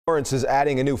Florence is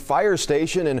adding a new fire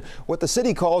station in what the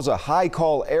city calls a high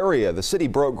call area. The city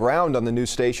broke ground on the new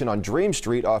station on Dream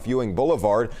Street off Ewing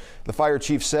Boulevard. The fire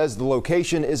chief says the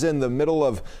location is in the middle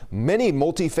of many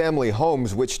multifamily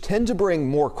homes, which tend to bring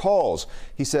more calls.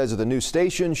 He says the new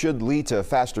station should lead to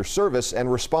faster service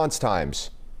and response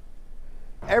times.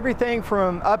 Everything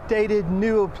from updated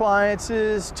new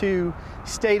appliances to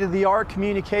state-of-the-art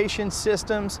communication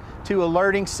systems to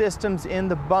alerting systems in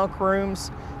the bunk rooms,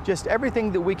 just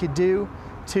everything that we could do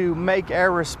to make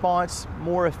our response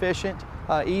more efficient,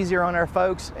 easier on our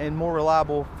folks, and more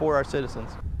reliable for our citizens.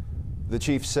 The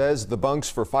chief says the bunks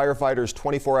for firefighters'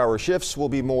 24-hour shifts will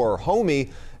be more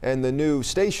homey, and the new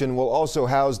station will also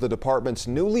house the department's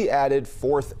newly added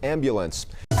 4th ambulance.